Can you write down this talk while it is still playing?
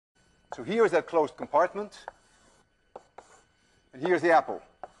So here is that closed compartment, and here's the apple.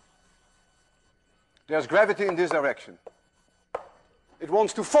 There's gravity in this direction. It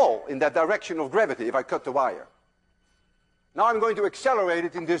wants to fall in that direction of gravity if I cut the wire. Now I'm going to accelerate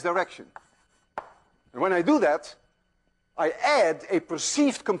it in this direction. And when I do that, I add a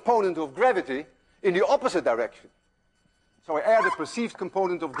perceived component of gravity in the opposite direction. So I add a perceived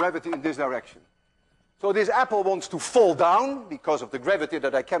component of gravity in this direction. So this apple wants to fall down because of the gravity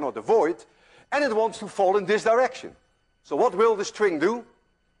that I cannot avoid, and it wants to fall in this direction. So what will the string do?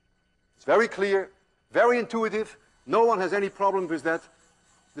 It's very clear, very intuitive. No one has any problem with that.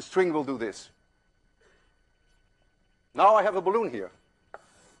 The string will do this. Now I have a balloon here.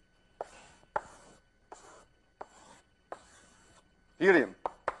 Helium.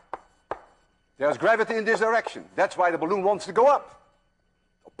 There's gravity in this direction. That's why the balloon wants to go up.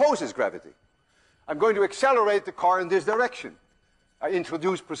 Opposes gravity. I'm going to accelerate the car in this direction. I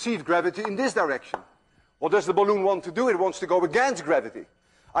introduce perceived gravity in this direction. What does the balloon want to do? It wants to go against gravity.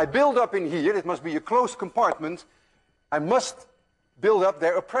 I build up in here, it must be a closed compartment. I must build up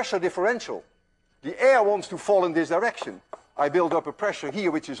there a pressure differential. The air wants to fall in this direction. I build up a pressure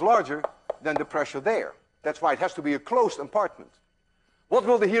here which is larger than the pressure there. That's why it has to be a closed compartment. What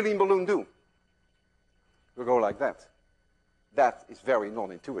will the helium balloon do? It will go like that. That is very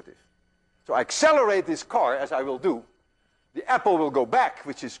non-intuitive. So I accelerate this car, as I will do. The apple will go back,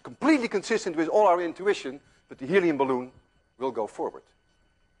 which is completely consistent with all our intuition, but the helium balloon will go forward.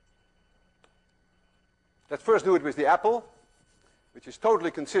 Let's first do it with the apple, which is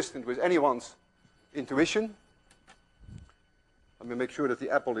totally consistent with anyone's intuition. Let me make sure that the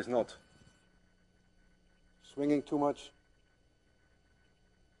apple is not swinging too much.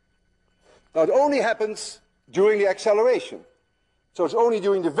 Now it only happens during the acceleration. So it's only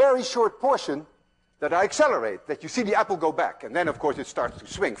during the very short portion that I accelerate, that you see the apple go back. And then, of course, it starts to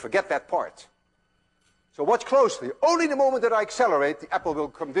swing. Forget that part. So watch closely. Only the moment that I accelerate, the apple will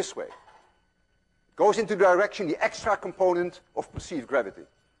come this way. It goes into the direction, the extra component of perceived gravity.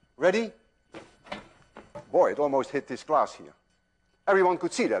 Ready? Boy, it almost hit this glass here. Everyone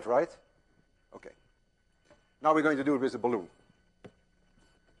could see that, right? Okay. Now we're going to do it with the balloon.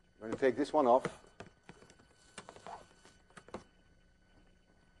 I'm going to take this one off.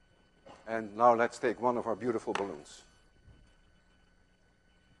 And now let's take one of our beautiful balloons.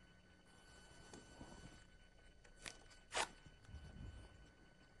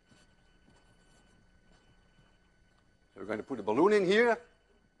 So we're going to put a balloon in here. It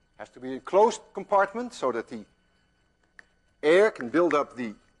has to be a closed compartment so that the air can build up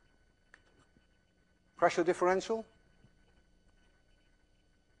the pressure differential.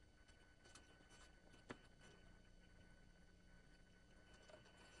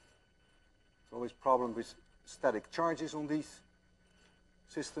 Always problem with static charges on these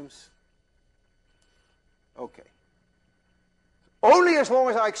systems. Okay. Only as long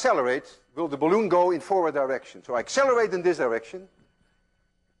as I accelerate will the balloon go in forward direction. So I accelerate in this direction,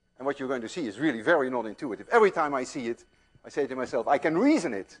 and what you're going to see is really very non-intuitive. Every time I see it, I say to myself, I can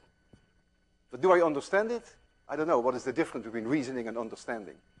reason it. But do I understand it? I don't know. What is the difference between reasoning and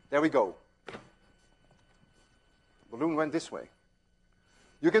understanding? There we go. The balloon went this way.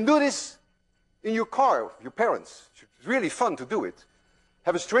 You can do this in your car with your parents. It's really fun to do it.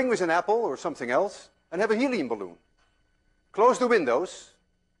 Have a string with an apple or something else, and have a helium balloon. Close the windows.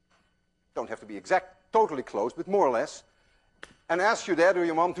 Don't have to be totally closed, but more or less. And ask your dad or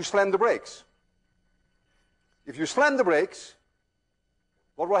your mom to slam the brakes. If you slam the brakes,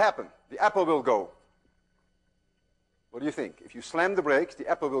 what will happen? The apple will go. What do you think? If you slam the brakes, the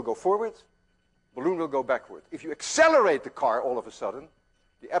apple will go forward, balloon will go backward. If you accelerate the car all of a sudden,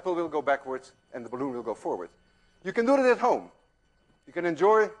 the apple will go backwards and the balloon will go forward. You can do it at home. You can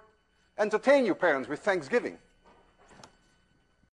enjoy, entertain your parents with Thanksgiving.